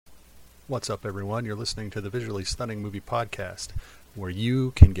What's up, everyone? You're listening to the Visually Stunning Movie Podcast, where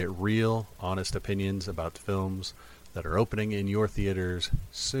you can get real, honest opinions about films that are opening in your theaters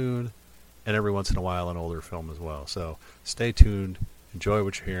soon, and every once in a while an older film as well. So stay tuned, enjoy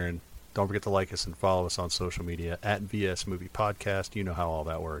what you're hearing. Don't forget to like us and follow us on social media at VS Movie Podcast. You know how all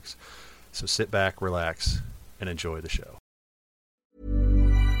that works. So sit back, relax, and enjoy the show.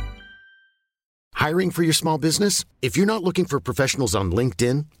 Hiring for your small business? If you're not looking for professionals on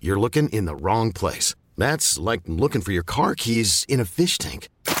LinkedIn, you're looking in the wrong place. That's like looking for your car keys in a fish tank.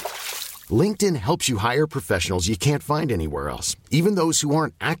 LinkedIn helps you hire professionals you can't find anywhere else, even those who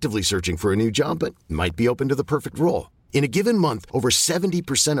aren't actively searching for a new job but might be open to the perfect role. In a given month, over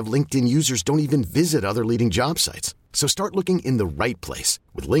 70% of LinkedIn users don't even visit other leading job sites. So start looking in the right place.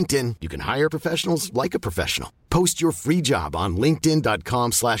 With LinkedIn, you can hire professionals like a professional. Post your free job on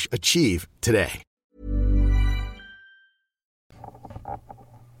linkedin.com/achieve today.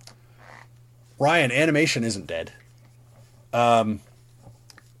 Ryan, animation isn't dead. Not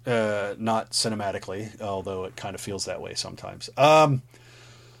cinematically, although it kind of feels that way sometimes.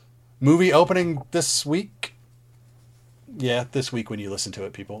 Movie opening this week. Yeah, this week when you listen to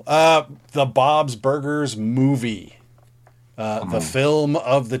it, people. The Bob's Burgers movie. The film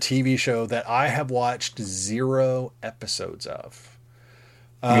of the TV show that I have watched 0 episodes of.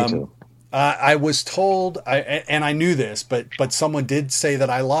 Me too. I was told, and I knew this, but someone did say that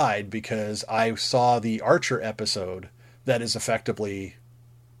I lied because I saw the Archer episode that is effectively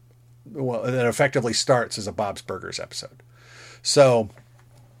starts as a Bob's Burgers episode. So,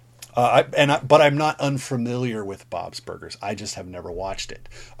 but I'm not unfamiliar with Bob's Burgers. I just have never watched it.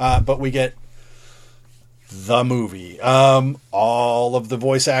 But we get the movie. All of the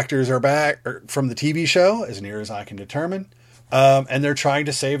voice actors are back from the TV show, as near as I can determine. And they're trying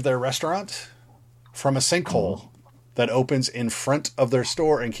to save their restaurant from a sinkhole that opens in front of their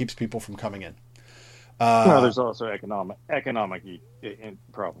store and keeps people from coming in. There's also economic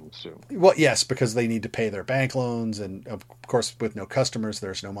problems too. Well, yes, because they need to pay their bank loans, and of course, with no customers,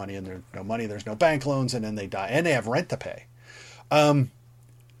 there's no money, and there's no money, there's no bank loans, and then they die, and they have rent to pay.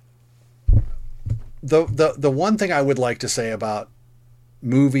 The one thing I would like to say about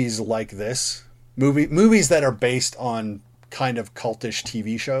movies like this, movies that are based on kind of cultish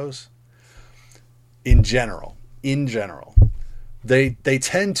TV shows, in general, they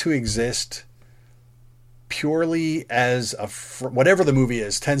tend to exist purely as whatever the movie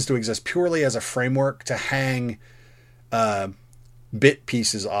is tends to exist purely as a framework to hang bit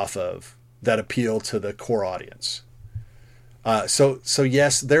pieces off of that appeal to the core audience. So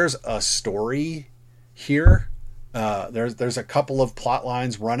yes, there's a story here. There's a couple of plot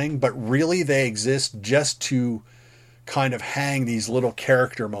lines running, but really they exist just to kind of hang these little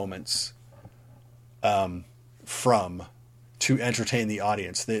character moments to entertain the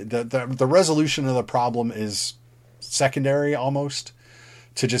audience. The resolution of the problem is secondary almost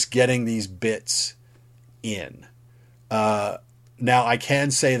to just getting these bits in. Now I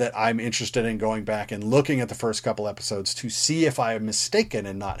can say that I'm interested in going back and looking at the first couple episodes to see if I am mistaken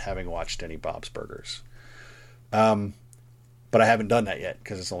in not having watched any Bob's Burgers. But I haven't done that yet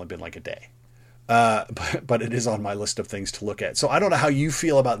because it's only been like a day. But it is on my list of things to look at. So I don't know how you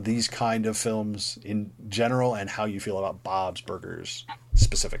feel about these kind of films in general and how you feel about Bob's Burgers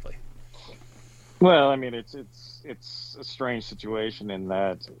specifically. Well, I mean, it's a strange situation in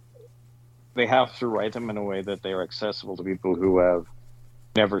that they have to write them in a way that they are accessible to people who have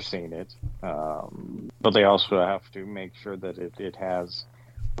never seen it. But they also have to make sure that it has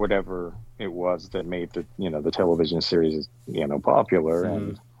whatever it was that made the television series, popular.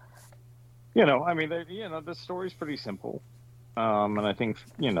 And, I mean, the story's pretty simple. And I think,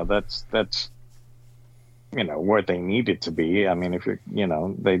 that's what they need it to be. I mean, if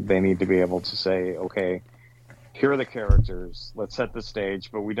they need to be able to say, okay, here are the characters, let's set the stage,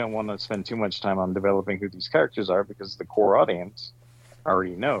 but we don't want to spend too much time on developing who these characters are because the core audience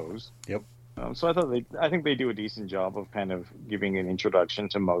already knows. Yep. So I think they do a decent job of kind of giving an introduction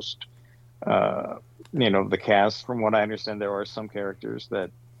to most, the cast. From what I understand, there are some characters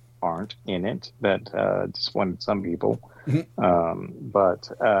that aren't in it that disappointed some people. I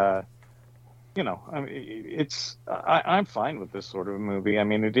mean, I'm fine with this sort of a movie. I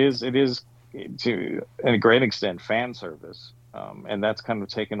mean, it is to a great extent fan service, and that's kind of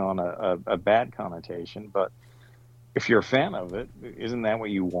taken on a bad connotation. But if you're a fan of it, isn't that what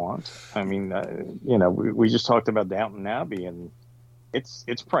you want? I mean, we just talked about Downton Abbey, and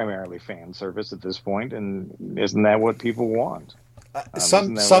it's primarily fan service at this point, and isn't that what people want?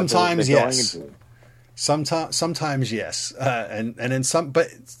 Sometimes yes. Sometimes yes, and in some, but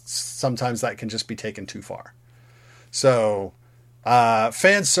sometimes that can just be taken too far. So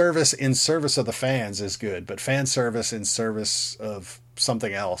Fan service in service of the fans is good, but fan service in service of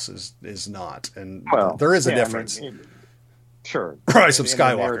something else is not. And Well, there is a yeah, difference. Sure. Rise of In the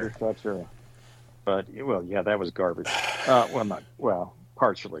Skywalker. narrative structure. But well, yeah, that was garbage.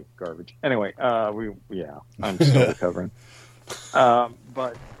 Partially garbage. Anyway, I'm still recovering.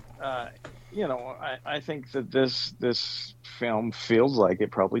 But I think that this film feels like it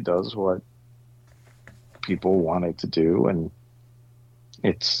probably does what people want it to do, and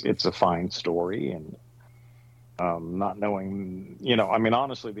it's a fine story. And not knowing,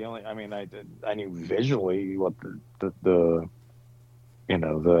 honestly, I knew visually what the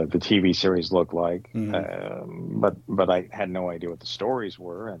TV series looked like, but I had no idea what the stories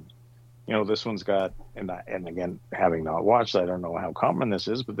were. And this one's got, and again, having not watched, I don't know how common this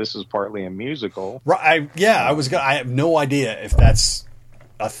is, but this is partly a musical. Right? I have no idea if that's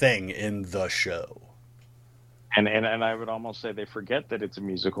a thing in the show. And I would almost say they forget that it's a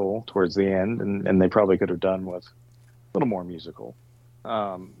musical towards the end, and they probably could have done with a little more musical.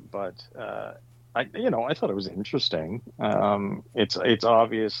 But I thought it was interesting. It's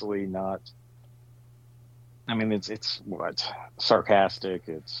obviously not. I mean, it's what, sarcastic.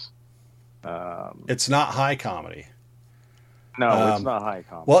 It's not high comedy. No, it's not high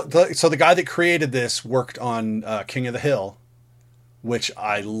comedy. Well, so the guy that created this worked on King of the Hill, which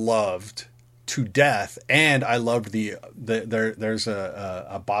I loved to death, and I loved there's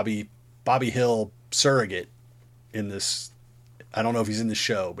a Bobby Hill surrogate in this. I don't know if he's in the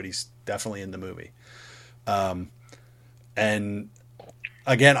show, but he's definitely in the movie. And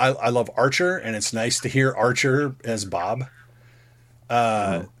again, I love Archer, and it's nice to hear Archer as Bob.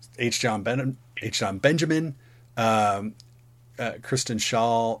 H. John Benjamin, Kristen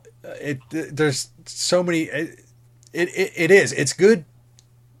Shaw. There's so many. It's good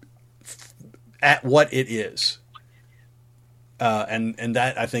at what it is. And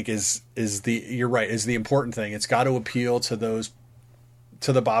that, I think, is you're right, is the important thing. It's got to appeal to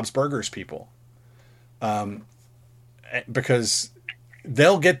the Bob's Burgers people. Because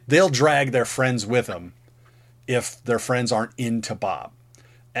they'll drag their friends with them if their friends aren't into Bob.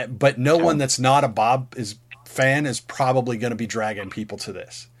 But no one that's not a Bob fan is probably going to be dragging people to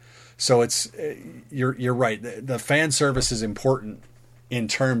this. So you're right. The fan service is important in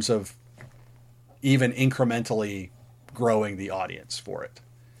terms of even incrementally growing the audience for it.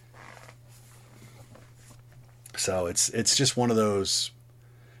 So it's just one of those.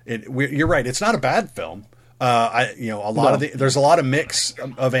 You're right. It's not a bad film. There's a lot of mix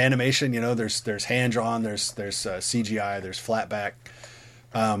of animation. There's hand drawn. There's CGI. There's flat back.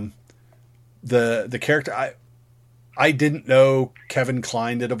 The character I didn't know Kevin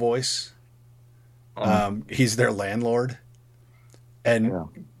Kline did a voice. He's their landlord, and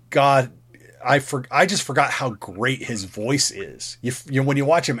God. I just forgot how great his voice is. When you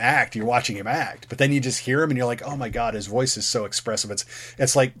watch him act, you're watching him act, but then you just hear him and you're like, oh my God, his voice is so expressive.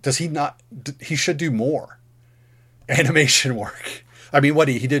 It's like, does he not, he should do more animation work. I mean,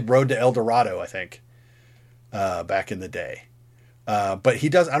 he did Road to El Dorado, I think, back in the day. But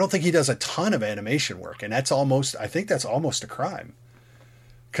I don't think he does a ton of animation work. And I think that's almost a crime,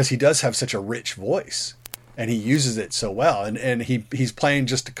 because he does have such a rich voice. And he uses it so well, and he's playing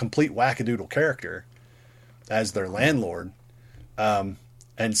just a complete wackadoodle character as their landlord, and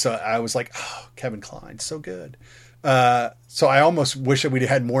so I was like, "Oh, Kevin Kline, so good." So I almost wish that we'd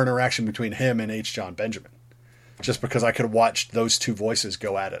had more interaction between him and H. John Benjamin, just because I could have watched those two voices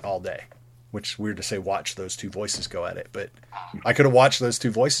go at it all day. Which is weird to say, watch those two voices go at it, but I could have watched those two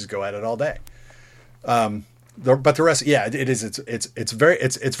voices go at it all day. But the rest, yeah, it is. It's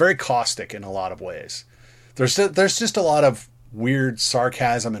very caustic in a lot of ways. There's just a lot of weird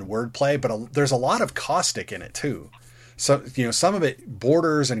sarcasm and wordplay, but there's a lot of caustic in it too. So some of it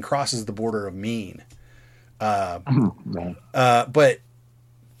borders and crosses the border of mean. But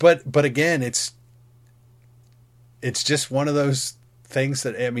again, it's just one of those things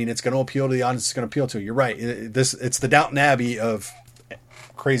that, I mean, it's going to appeal to the audience. It's going to appeal to. You're right. It's the Downton Abbey of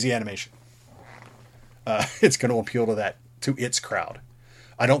crazy animation. It's going to appeal to its crowd.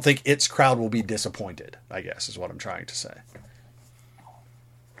 I don't think its crowd will be disappointed, I guess, is what I'm trying to say.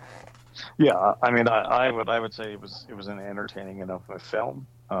 Yeah, I mean, I would say it was an entertaining enough of a film,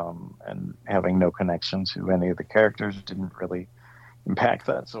 and having no connection to any of the characters didn't really impact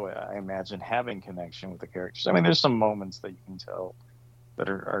that. So I imagine having connection with the characters. I mean, there's some moments that you can tell that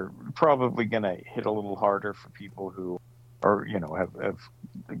are probably going to hit a little harder for people who are, have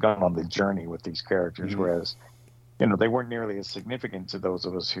gone on the journey with these characters, whereas they weren't nearly as significant to those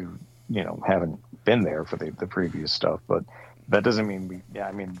of us who, haven't been there for the previous stuff. But that doesn't mean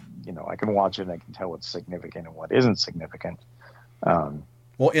I can watch it and I can tell what's significant and what isn't significant.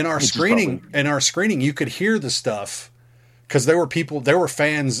 Well, in our screening, you could hear the stuff because there were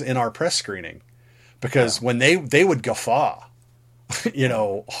fans in our press screening because when they would guffaw,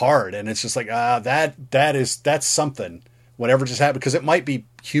 hard, and it's just like that's something. Whatever just happened, because it might be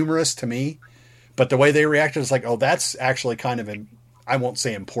humorous to me, but the way they reacted is like, oh, that's actually kind of I won't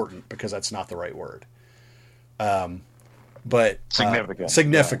say important because that's not the right word. But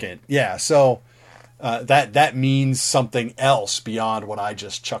significant. Yeah. So that means something else beyond what I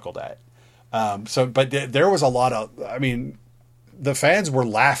just chuckled at. But there was a lot of, the fans were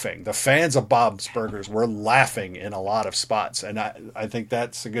laughing. The fans of Bob's Burgers were laughing in a lot of spots. And I think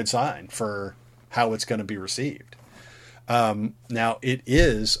that's a good sign for how it's going to be received. Now it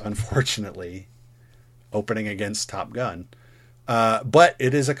is unfortunately opening against Top Gun. But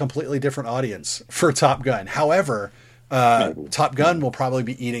it is a completely different audience for Top Gun. However, Top Gun will probably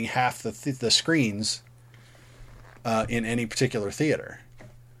be eating half the screens in any particular theater,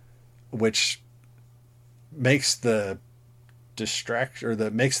 which makes the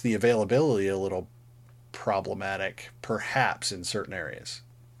makes the availability a little problematic, perhaps in certain areas.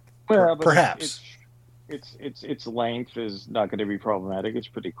 Well, perhaps its length is not going to be problematic. It's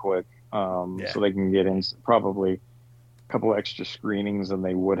pretty quick, so they can get in probably couple extra screenings than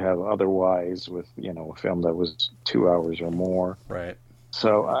they would have otherwise with a film that was 2 hours or more. Right.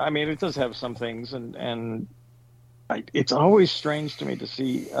 So it does have some things, and it's always strange to me to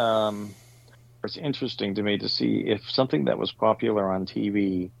see. It's interesting to me to see if something that was popular on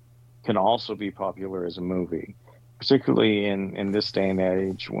TV can also be popular as a movie, particularly in this day and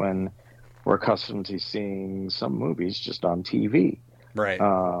age when we're accustomed to seeing some movies just on TV. Right.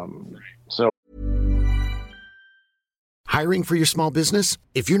 Hiring for your small business?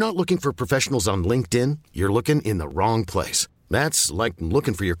 If you're not looking for professionals on LinkedIn, you're looking in the wrong place. That's like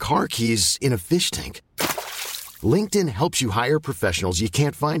looking for your car keys in a fish tank. LinkedIn helps you hire professionals you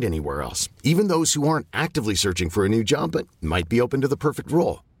can't find anywhere else, even those who aren't actively searching for a new job but might be open to the perfect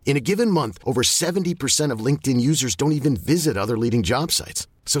role. In a given month, over 70% of LinkedIn users don't even visit other leading job sites.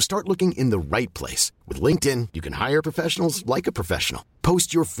 So start looking in the right place. With LinkedIn, you can hire professionals like a professional.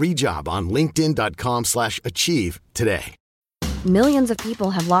 Post your free job on linkedin.com/achieve today. Millions of people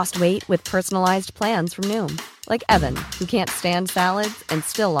have lost weight with personalized plans from Noom. Like Evan, who can't stand salads and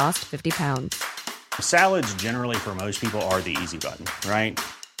still lost 50 pounds. Salads generally for most people are the easy button, right?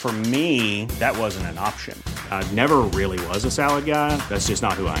 For me, that wasn't an option. I never really was a salad guy. That's just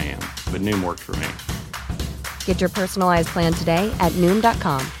not who I am. But Noom worked for me. Get your personalized plan today at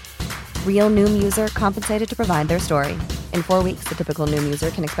Noom.com. Real Noom user compensated to provide their story. In 4 weeks, the typical Noom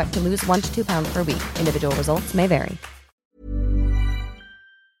user can expect to lose 1 to 2 pounds per week. Individual results may vary.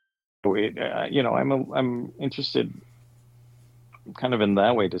 I'm interested kind of in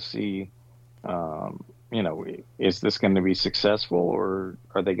that way to see, is this going to be successful, or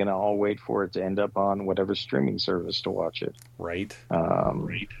are they going to all wait for it to end up on whatever streaming service to watch it? Right.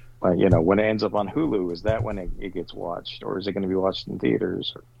 When it ends up on Hulu, is that when it gets watched, or is it going to be watched in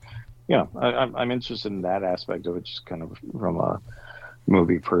theaters? I'm interested in that aspect of it, just kind of from a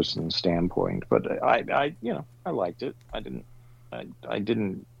movie person standpoint. But I liked it. I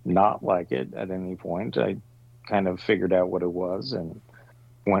didn't not like it at any point. I kind of figured out what it was and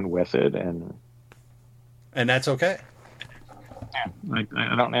went with it, and that's okay. Yeah,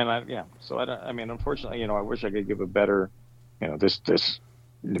 I don't. So unfortunately, I wish I could give a better, this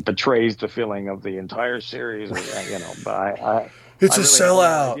betrays the feeling of the entire series, but it's a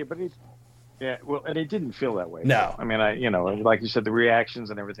sellout. And it didn't feel that way. No, like you said, the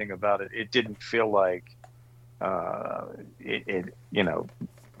reactions and everything about it didn't feel like it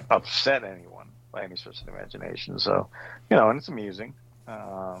upset anyone by any stretch of the imagination. So, and it's amusing.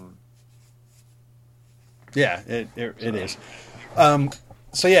 It is.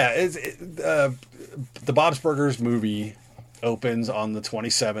 The Bob's Burgers movie opens on the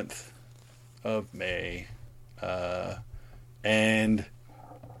 27th of May. And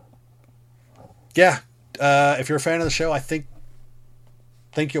if you're a fan of the show, I think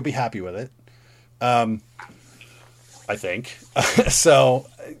you'll be happy with it. I think. So,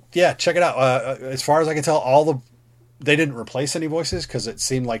 check it out. As far as I can tell, they didn't replace any voices because it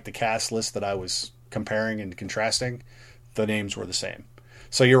seemed like the cast list that I was comparing and contrasting, the names were the same.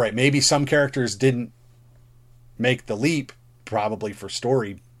 So you're right. Maybe some characters didn't make the leap, probably for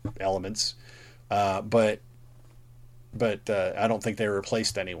story elements, but I don't think they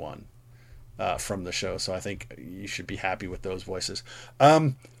replaced anyone from the show. So I think you should be happy with those voices.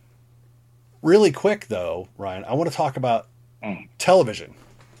 Really quick, though, Ryan, I want to talk about television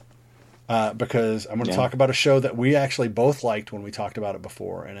because I'm going to talk about a show that we actually both liked when we talked about it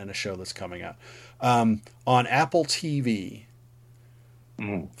before, and then a show that's coming out. On Apple TV,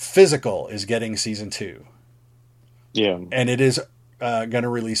 Physical is getting season 2. Yeah. And it is going to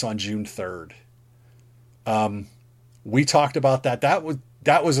release on June 3rd. We talked about that.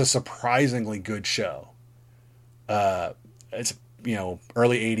 That was a surprisingly good show. It's,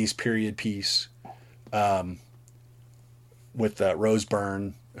 early 80s period piece with Rose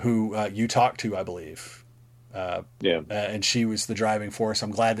Byrne, who you talked to, I believe. And she was the driving force.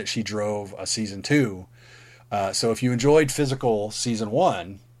 I'm glad that she drove a season 2. So if you enjoyed Physical season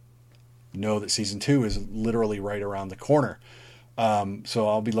 1, know that season 2 is literally right around the corner. So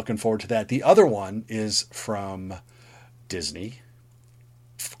I'll be looking forward to that. The other one is from Disney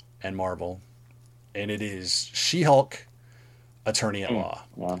and Marvel, and it is She-Hulk, Attorney at Law.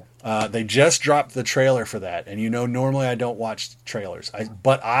 Yeah. They just dropped the trailer for that, and normally I don't watch trailers,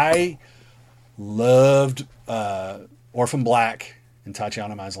 but I loved Orphan Black and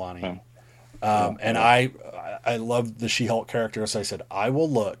Tatiana Maslany, and I loved the She-Hulk character. So I said I will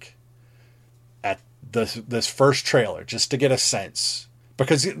look at this first trailer just to get a sense,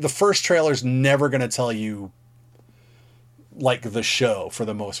 because the first trailer is never going to tell you like the show for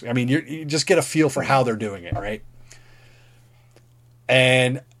the most. I mean, you just get a feel for how they're doing it, right?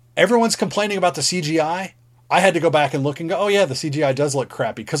 And everyone's complaining about the CGI. I had to go back and look and go, oh yeah, the CGI does look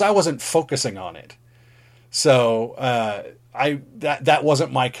crappy, because I wasn't focusing on it. So that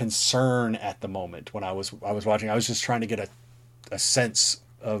wasn't my concern at the moment when I was watching. I was just trying to get a sense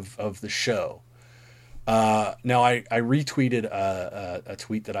of the show. Now I retweeted a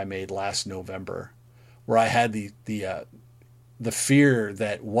tweet that I made last November, where I had the fear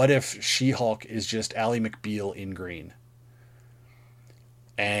that what if She-Hulk is just Ally McBeal in green,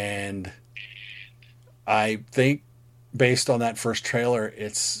 and I think based on that first trailer,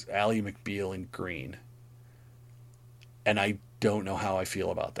 it's Ally McBeal in green, and I don't know how I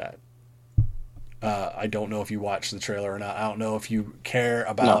feel about that. I don't know if you watched the trailer or not. I don't know if you care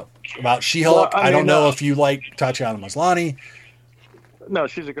about She-Hulk. Well, I don't know if you like Tatiana Maslany. No,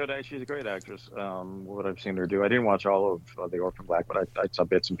 she's a great actress. What I've seen her do, I didn't watch all of the Orphan Black, but I saw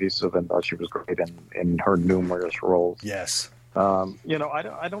bits and pieces of it and thought she was great in her numerous roles. Yes. I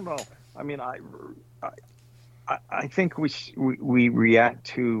don't know. I mean, I think we react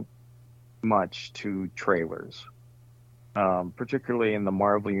too much to trailers. Particularly in the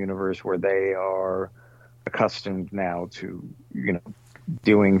Marvel universe, where they are accustomed now to,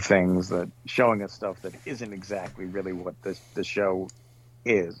 doing things that showing us stuff that isn't exactly really what the show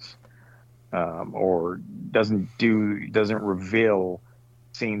is, or doesn't reveal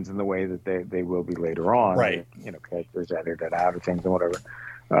scenes in the way that they will be later on. Right. Characters edited out or things and whatever.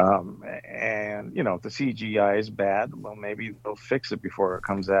 And if the CGI is bad, well, maybe they'll fix it before it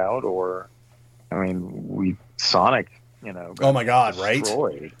comes out. Or, Sonic. Oh my God!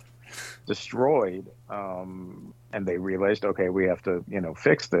 Destroyed. And they realized, okay, we have to,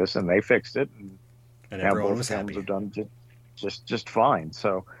 fix this, and they fixed it, and everyone both was films happy. have done just fine.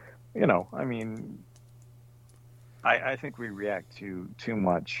 So, I think we react too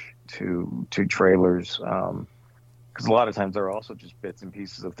much to trailers, because a lot of times they're also just bits and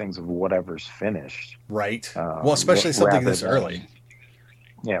pieces of things of whatever's finished. Right. Well, especially something this early.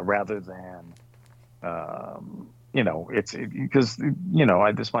 Yeah, rather than. It's because,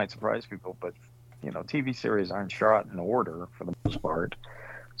 this might surprise people, but, TV series aren't shot in order for the most part.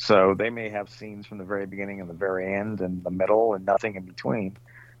 So they may have scenes from the very beginning and the very end and the middle and nothing in between,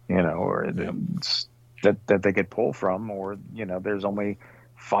 or that they could pull from, or, there's only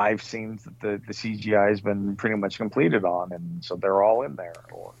 5 scenes that the CGI has been pretty much completed on. And so they're all in there,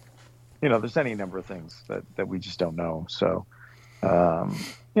 or, there's any number of things that we just don't know. So,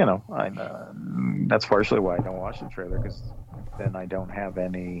 that's partially why I don't watch the trailer, because then I don't have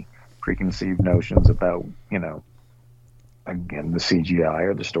any preconceived notions about, again, the CGI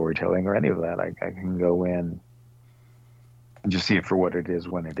or the storytelling or any of that. I can go in and just see it for what it is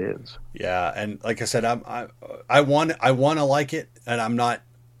when it is. Yeah, and like I said, I want to like it, and I'm not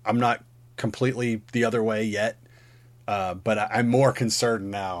completely the other way yet. But I'm more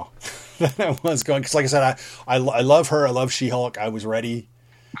concerned now than I was going, because like I said, I love her. I love She-Hulk. I was ready.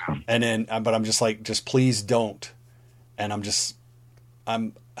 And then, but I'm just like, just please don't. And I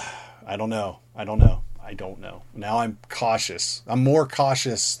don't know. Now I'm cautious. I'm more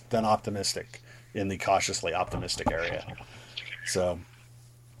cautious than optimistic, in the cautiously optimistic area. So,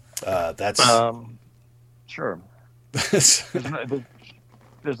 that's sure. There's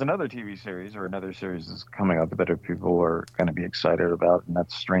another TV series, or another series that's coming up that people are going to be excited about, and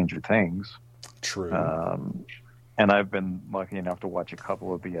that's Stranger Things. True. And I've been lucky enough to watch a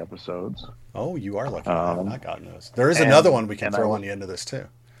couple of the episodes. Oh, you are lucky. I have not gotten those. There is another one we can throw on the end of this too.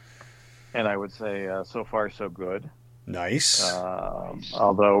 And I would say so far so good. Nice.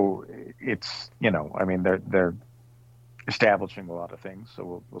 Although it's, I mean, they're establishing a lot of things,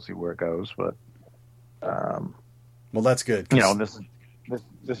 so we'll see where it goes. But well, that's good.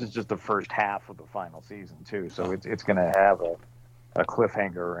 This is just the first half of the final season too, so it's going to have a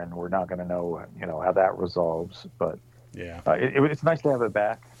cliffhanger, and we're not going to know how that resolves. But yeah, it's nice to have it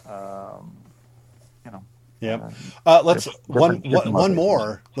back. Yeah. Let's one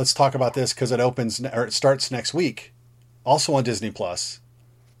more. Let's talk about this because it starts next week, also on Disney Plus.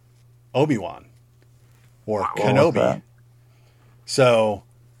 Obi-Wan or Kenobi. So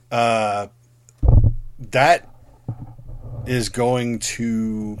that is going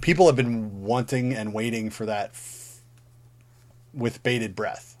to. People have been wanting and waiting for that with bated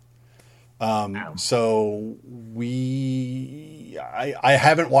breath. So I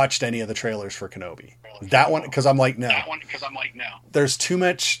haven't watched any of the trailers for Kenobi. That one, because I'm like, no. There's too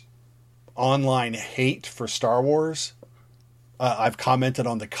much online hate for Star Wars. I've commented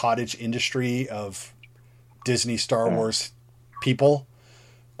on the cottage industry of Disney Star Wars people.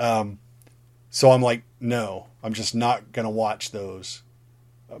 So I'm like, no, I'm just not going to watch those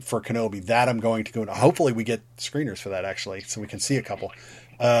for Kenobi. That I'm going to go to. Hopefully we get screeners for that, actually, so we can see a couple.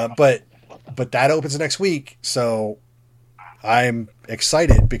 But that opens next week, so I'm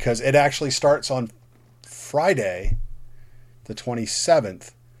excited because it actually starts on Friday, the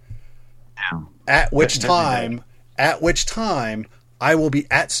 27th. At which time I will be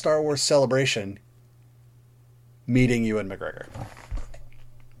at Star Wars Celebration meeting Ewan McGregor.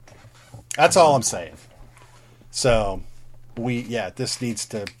 That's all I'm saying. So this needs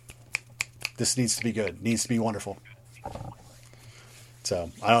to be good. It needs to be wonderful. So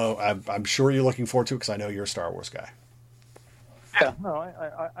I don't know. I'm sure you're looking forward to it because I know you're a Star Wars guy. Yeah, no,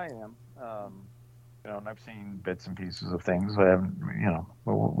 I am. And I've seen bits and pieces of things. I haven't,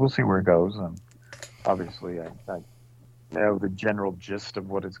 we'll see where it goes. And obviously, I know the general gist of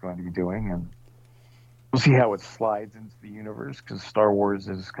what it's going to be doing, and we'll see how it slides into the universe because Star Wars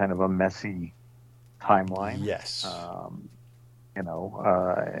is kind of a messy timeline. Yes.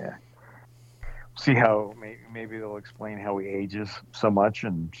 See how maybe they'll explain how he ages so much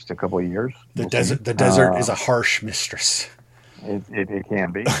in just a couple of years. The desert is a harsh mistress. It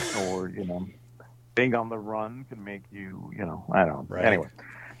can be, or being on the run can make you, I don't know. Right. Anyway,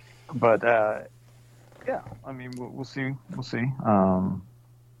 but yeah, I mean, we'll see.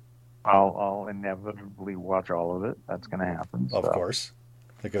 I'll inevitably watch all of it. That's going to happen. Of course,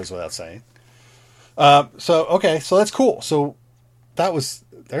 that goes without saying. So that's cool. So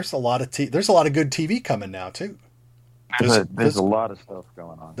there's a lot of there's a lot of good TV coming now too. There's a lot of stuff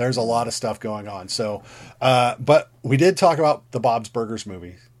going on. There's a lot of stuff going on. So, but we did talk about the Bob's Burgers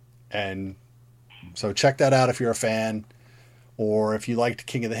movie, and so check that out if you're a fan, or if you liked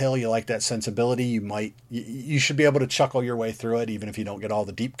King of the Hill, you like that sensibility. You should be able to chuckle your way through it, even if you don't get all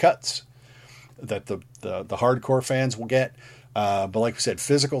the deep cuts that the hardcore fans will get. But like we said,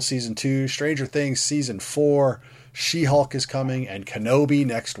 Physical Season 2, Stranger Things Season 4, She-Hulk is coming, and Kenobi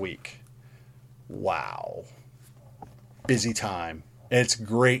next week. Wow. Busy time. It's a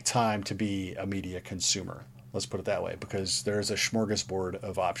great time to be a media consumer. Let's put it that way, because there's a smorgasbord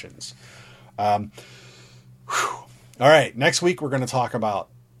of options. All right. Next week, we're going to talk about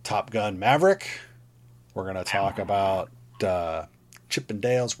Top Gun Maverick. We're going to talk about Chip and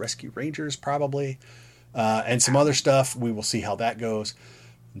Dale's Rescue Rangers, probably. And some other stuff. We will see how that goes.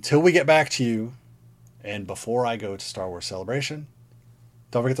 Until we get back to you, and before I go to Star Wars Celebration,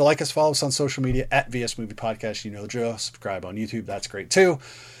 don't forget to like us, follow us on social media at VS Movie Podcast. You know the drill. Subscribe on YouTube. That's great too.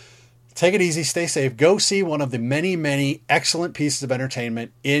 Take it easy. Stay safe. Go see one of the many, many excellent pieces of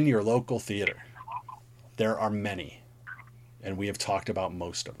entertainment in your local theater. There are many, and we have talked about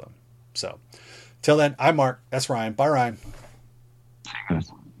most of them. So, till then, I'm Mark. That's Ryan. Bye, Ryan.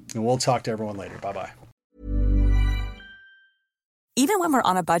 And we'll talk to everyone later. Bye-bye. Even when we're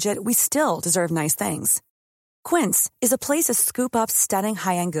on a budget, we still deserve nice things. Quince is a place to scoop up stunning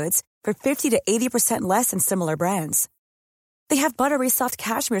high-end goods for 50 to 80% less than similar brands. They have buttery soft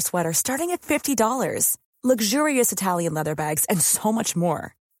cashmere sweaters starting at $50, luxurious Italian leather bags, and so much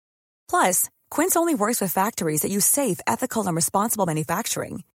more. Plus, Quince only works with factories that use safe, ethical, and responsible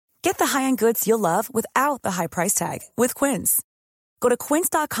manufacturing. Get the high-end goods you'll love without the high price tag with Quince. Go to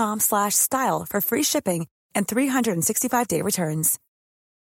quince.com/style for free shipping and 365-day returns.